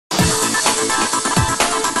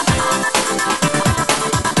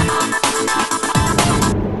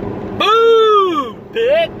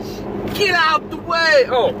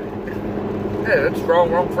Oh, hey, that's wrong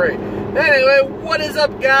phrase. Anyway, what is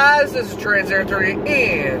up, guys? This is Trans-Air30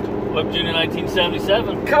 and Web Junior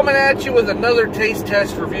 1977. Coming at you with another taste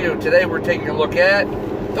test review. Today we're taking a look at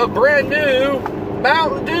the brand new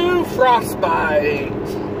Mountain Dew Frostbite.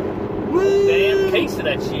 Woo! Damn case of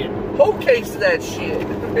that shit. Whole case of that shit.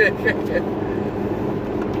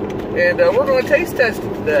 And we're going to taste test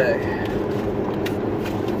it today.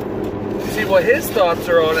 See what his thoughts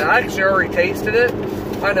are on it. I actually already tasted it.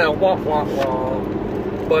 I know, womp womp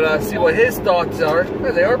womp. But see what his thoughts are.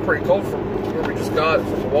 Yeah, they are pretty cool from where we just got it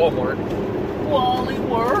from Walmart. Wally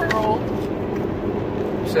World.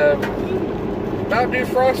 So, Mountain Dew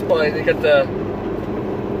Frostbite. They got the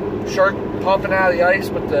shark popping out of the ice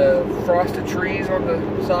with the frosted trees on the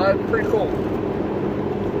side. Pretty cool.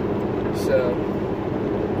 So,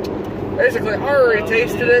 basically, I already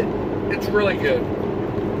tasted it. It's really good.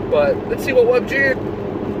 But let's see what Web Junior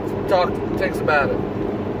thinks about it.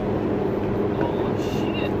 Oh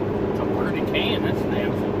shit! It's a pretty can. That's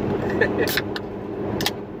damn.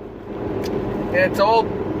 And it's all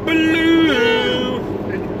blue.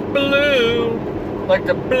 It's blue. Like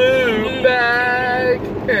the blue bag.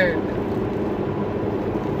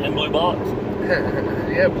 And blue box.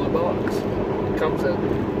 Yeah, blue box. Comes in.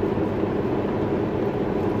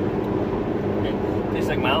 It tastes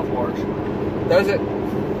like mouthwash. Does it?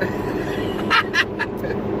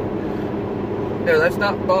 No, that's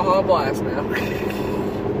not Baja Blast now.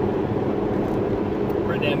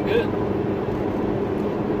 Pretty damn good.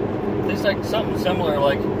 Tastes like something similar,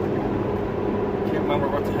 like, can't remember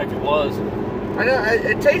what the heck it was. I know,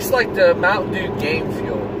 it tastes like the Mountain Dew Game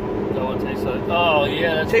Fuel. Is that what it tastes like? Oh,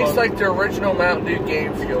 yeah, that's It tastes fun. like the original Mountain Dew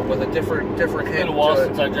Game Fuel with a different It's hint been a while to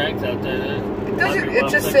since it. I drank that, dude. It doesn't, it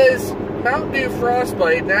just says Mountain Dew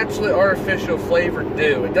Frostbite, naturally artificial flavored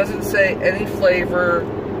dew. It doesn't say any flavor.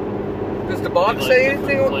 Does the box Like say different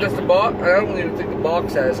anything? Does the flavor. box? I don't even think the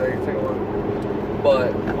box has anything on it.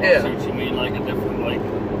 But, Well, I see yeah. what you mean, like a different, like,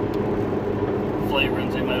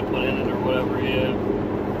 flavorings they might have put in it or whatever, yeah.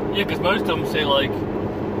 Yeah, because most of them say, like,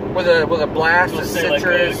 With a blast they'll of say, like,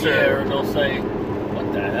 citrus or they'll say,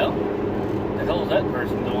 what the hell? What the hell is that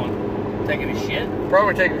person doing? Taking a shit?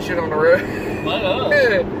 probably taking shit on the road. But,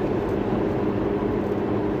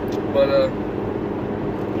 But,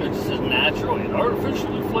 it just says natural and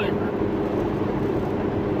artificially flavored.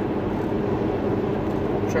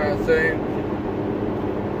 trying to think.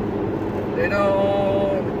 You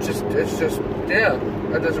know, it's just, yeah.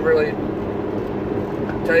 That doesn't really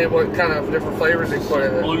tell you what kind of different flavors they put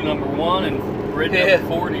in it. Blue number 1 and red Yeah. number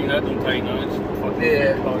 40. That doesn't tell you nothing. It's fucking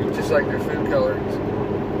Yeah, food color. just like their food colorings.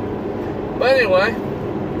 But anyway,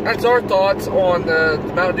 that's our thoughts on the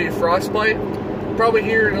Mountain Dew Frostbite. Probably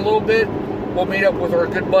here in a little bit, we'll meet up with our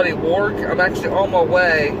good buddy Warg. I'm actually on my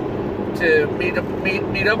way to meet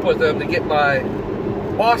up with him to get my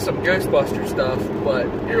awesome Ghostbuster stuff. But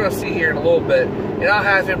you're gonna see here in a little bit, and I'll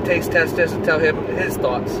have him taste test this and tell him his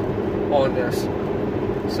thoughts on this.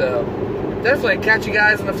 So definitely catch you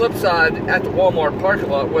guys on the flip side at the Walmart parking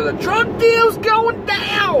lot where the drug deal's going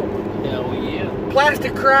down. Hell yeah.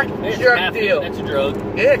 Plastic crack It's drug caffeine, deal. that's a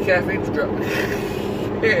drug. Yeah, caffeine's a drug.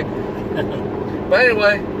 But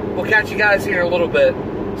anyway, we'll catch you guys here in a little bit.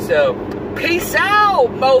 So, peace out,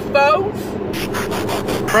 mofos!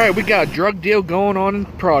 Alright, we got a drug deal going on in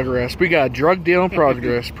progress. We got a drug deal in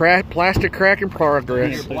progress. Plastic crack in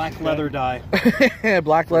progress. Your black leather dye.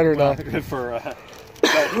 Black letter dye. Good for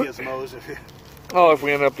gizmos if you. Oh, if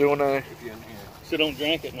we end up doing that. So don't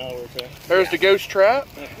drink it in other words, There's the ghost trap.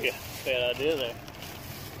 Yeah, bad idea there.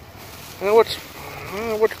 And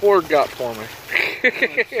what's Ward got for me?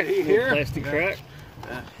 Here. Plastic crack.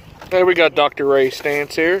 There we got Dr. Ray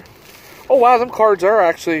Stance here. Oh wow, them cards are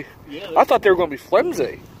actually, Yeah, I thought they were going to be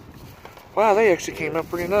flimsy. Wow, they actually came out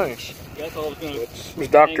pretty nice. that's all I was going to. There's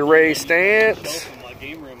Dr. Ray Stance. In my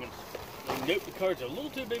game room, and nope, the cards are a little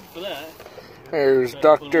too big for that. There's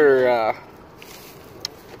Dr.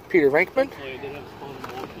 Peter Venkman. Hopefully they didn't close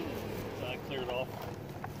the wall, so I cleared off.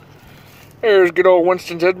 There's good old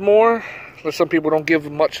Winston Zedmore, that some people don't give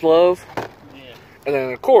much love. Yeah. And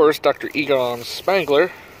then, of course, Dr. Egon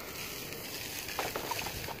Spangler.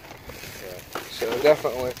 So,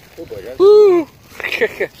 definitely. Woo!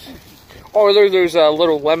 Oh, there's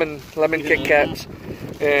little lemon Kit Kats.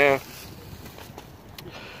 Yeah.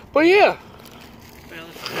 But, yeah.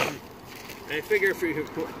 I figure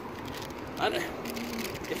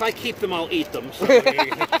if I keep them, I'll eat them. So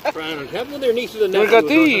have one of their nieces and We nephews. got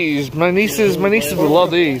these. My nieces will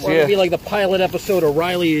love these. Or it'd be Yeah. like the pilot episode of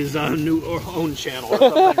Riley's new or own channel. Or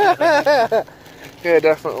something like that. Yeah,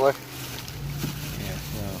 definitely.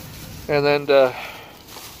 And then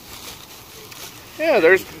Yeah,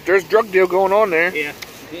 there's drug deal going on there. Yeah.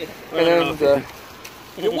 And then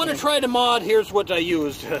If you want to try the mod, here's what I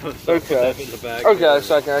used. okay. In the bag. Okay,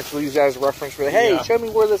 so I can actually use that as a reference for hey, Yeah. show me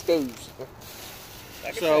where this goes.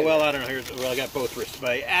 So, well, I don't know. Well, I got both wrists, but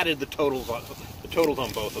I added the totals on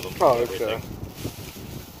both of them. Oh, and okay. everything.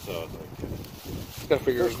 So, Gotta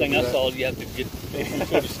figure First thing I saw is you have to get some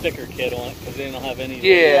sort of sticker kit on it because they don't have any.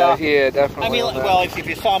 Yeah, definitely. I mean, on that. well, if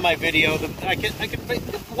you saw my video, I could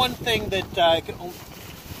one thing that I could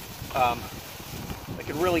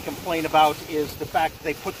really complain about is the fact that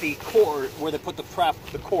they put the cord where they put the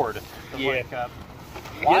cord. Yeah. Like,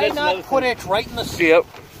 why that's not another put it right in the Yep,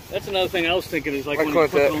 That's another thing I was thinking is like I when you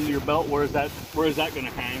caught put it that. on your belt, where is that going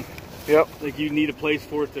to hang? yep. Like you need a place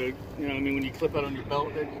for it to, you know what I mean, when you clip it on your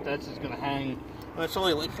belt, that's just going to hang. Well, it's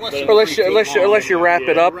only like less Unless than Unless you wrap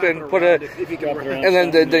it up wrap and it put around it, if you can Wrap it around.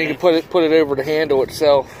 and then you can put it over the handle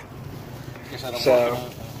itself.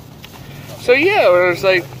 So yeah, it's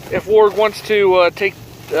like if Ward wants to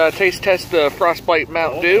taste test the Frostbite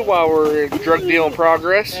Mountain Dew while we're in drug deal in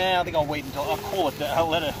progress. Yeah, I think I'll wait until I'll cool it. I'll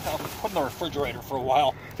put it in the refrigerator for a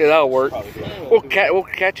while. Yeah, that'll work. Probably good. We'll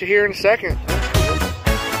catch you here in a second.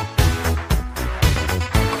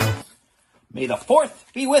 May the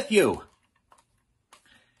 4th be with you.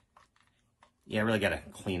 Yeah, I really got to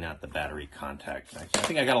clean out the battery contacts. I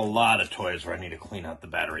think I got a lot of toys where I need to clean out the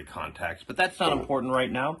battery contacts, but that's not important right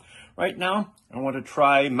now. Right now, I want to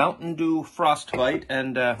try Mountain Dew Frostbite,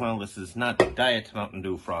 and, well, this is not Diet Mountain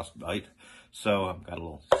Dew Frostbite, so I've got a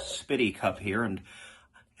little spitty cup here, and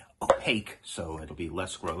opaque, so it'll be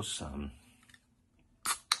less gross. Sorry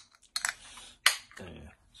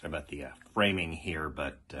about the framing here,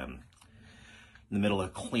 but in the middle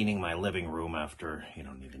of cleaning my living room after, you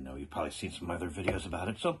don't need to know, you've probably seen some other videos about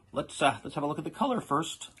it. So let's have a look at the color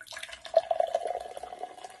first.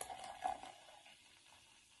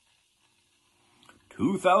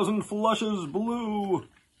 "2,000 flushes blue."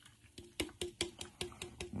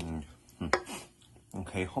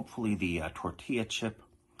 Okay, hopefully the tortilla chip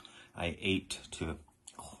I ate to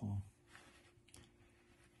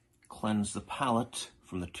cleanse the palate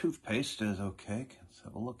from the toothpaste is okay. Let's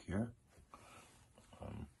have a look here.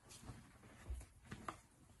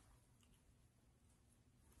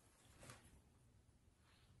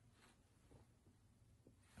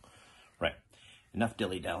 Right, enough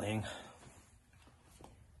dilly-dallying.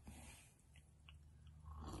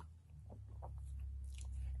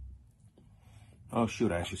 Oh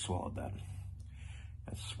shoot, I actually swallowed that.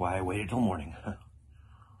 That's why I waited till morning.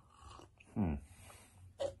 Yeah.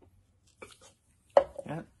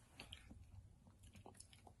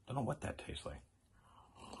 Don't know what that tastes like.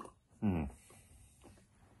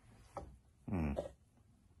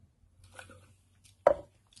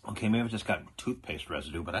 Okay, maybe I've just got toothpaste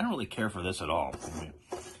residue, but I don't really care for this at all.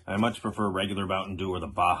 I much prefer regular Mountain Dew or the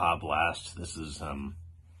Baja Blast. This is,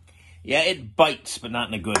 yeah, it bites, but not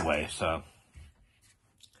in a good way, so.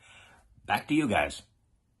 Back to you guys.